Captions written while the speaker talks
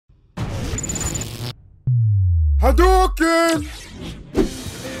Hadouken!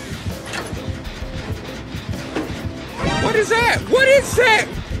 What is that? What is that?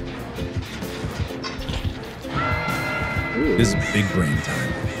 This is big brain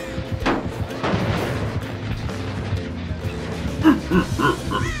time.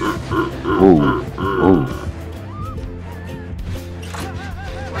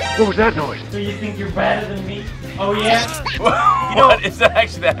 What was that noise? So you think you're better than me? Oh yeah? What is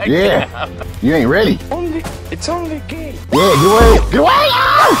actually that? Yeah. You ain't ready. It's only a game. Yeah, get away. Get away!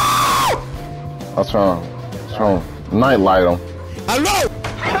 Ah! What's wrong? What's wrong? Nightlight him.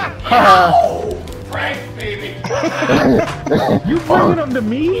 Hello! Frank, baby! You bringing them to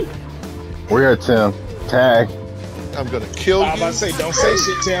me? We're here, Tim. Tag. I'm gonna kill I'm you. about to say, don't say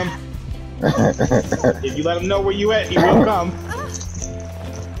shit, Tim. If you let him know where you at, he will come.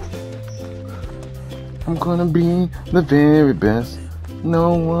 I'm gonna be the very best.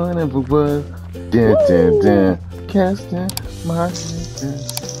 No one ever was. Dun, dun, dun. Casting my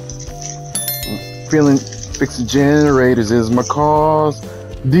feeling. Fixing generators is my cause.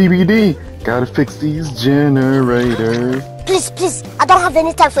 DVD. Gotta fix these generators. Please, I don't have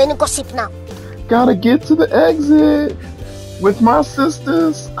any time for any gossip now. Gotta get to the exit. With my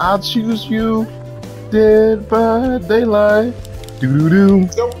sisters, I'll choose you. Dead by daylight. Doo doo doo.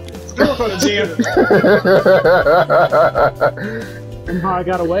 Don't go to jail. And how I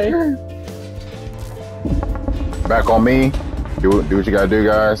got away? Back on me. Do what you gotta do,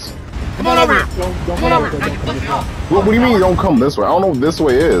 guys. Come on over here. Don't come over there. What do you mean you don't come this way? I don't know what this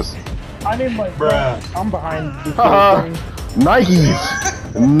way is. I mean, like, I'm behind this Haha. thing. Nikes!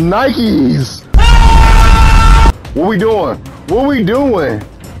 Nikes! What we doing? What we doing?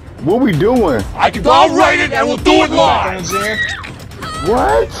 What we doing? I can go write it and we'll do it live.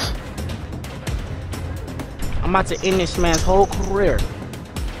 What? I'm about to end this man's whole career.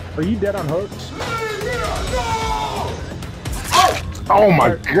 Are you dead on hooks? Oh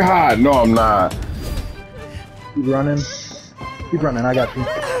my god, no I'm not. Keep running. Keep running, I got you.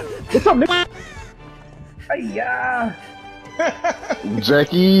 What's up, nigga? Hey-ya!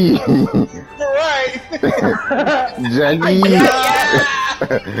 Jackie! Right. Jackie!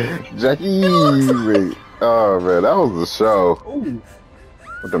 Jackie! Wait. Oh man, that was the show. Ooh.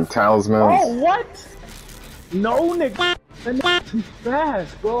 With them talismans. Oh, what? No, nigga. That nigga's too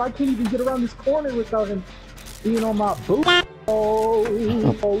fast, bro. I can't even get around this corner without him being on my boot. Oh,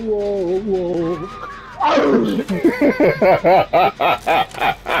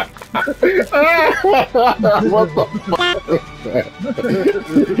 What the fuck is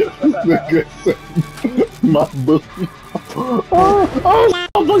that? My boot.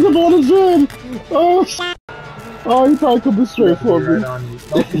 I'm fucking on his head. Oh, he probably coming straight for me. No,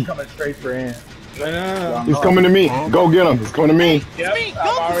 he's coming straight for him. He's coming to me. Go get him. He's coming to me. Yep,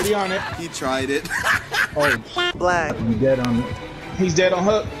 I'm already on it. He tried it. Oh, Black. you dead on it. He's dead on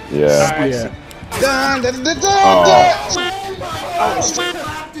hook. Yeah. Alright. Yeah. Dun, dun, dun, dun,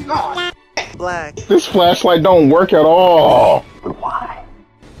 dun. Black. This flashlight don't work at all. Why?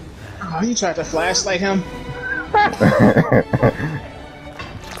 Oh, you tried to flashlight him?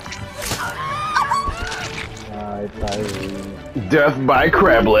 Death by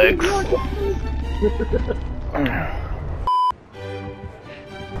crab legs.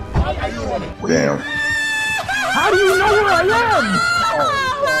 Damn. How do you know where I am?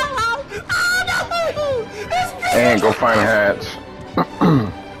 And go find a hatch.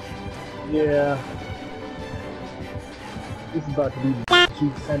 Yeah. This is about to be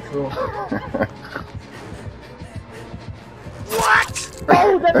cheap central. What?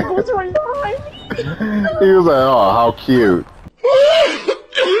 Oh, that nigga was right behind me! He was like, oh, how cute.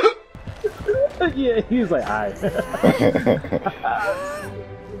 Yeah, he was like, alright.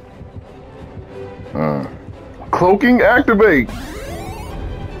 Cloaking activate.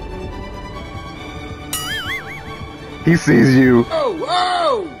 He sees you. Oh,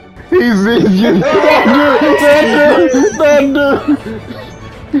 oh! He sees you. That dude.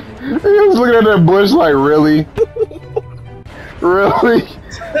 He was looking at that bush like, really? Really?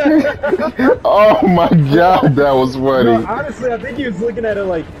 Oh my god, that was funny. No, honestly, I think he was looking at it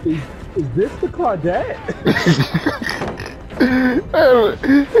like, is this the Claudette?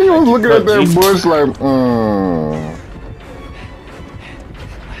 He was looking at that bush like,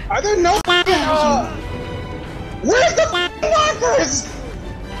 Are there no where's the lockers?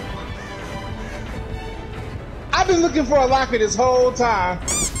 I've been looking for a locker this whole time.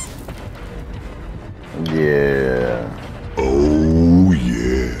 Yeah. Oh,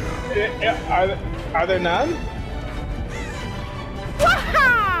 yeah. Are there none?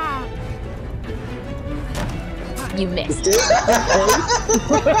 You missed.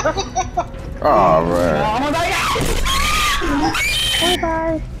 Oh man.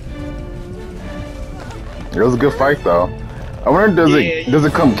 Bye-bye. It was a good fight though. I wonder does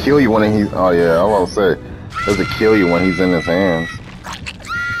it come kill you when he's oh yeah, I was gonna say does it kill you when he's in his hands?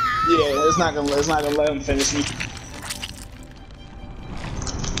 Yeah, it's not gonna let him finish me.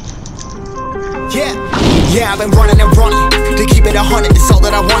 Yeah, I've been running and running to keep it 100, it's all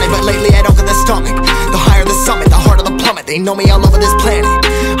that I wanted. But lately I don't get the stomach. The higher the summit, the harder the plummet. They know me all over this planet.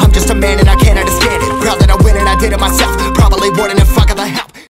 I'm just a man and I can't understand it. Proud that I win and I did it myself. Probably wouldn't have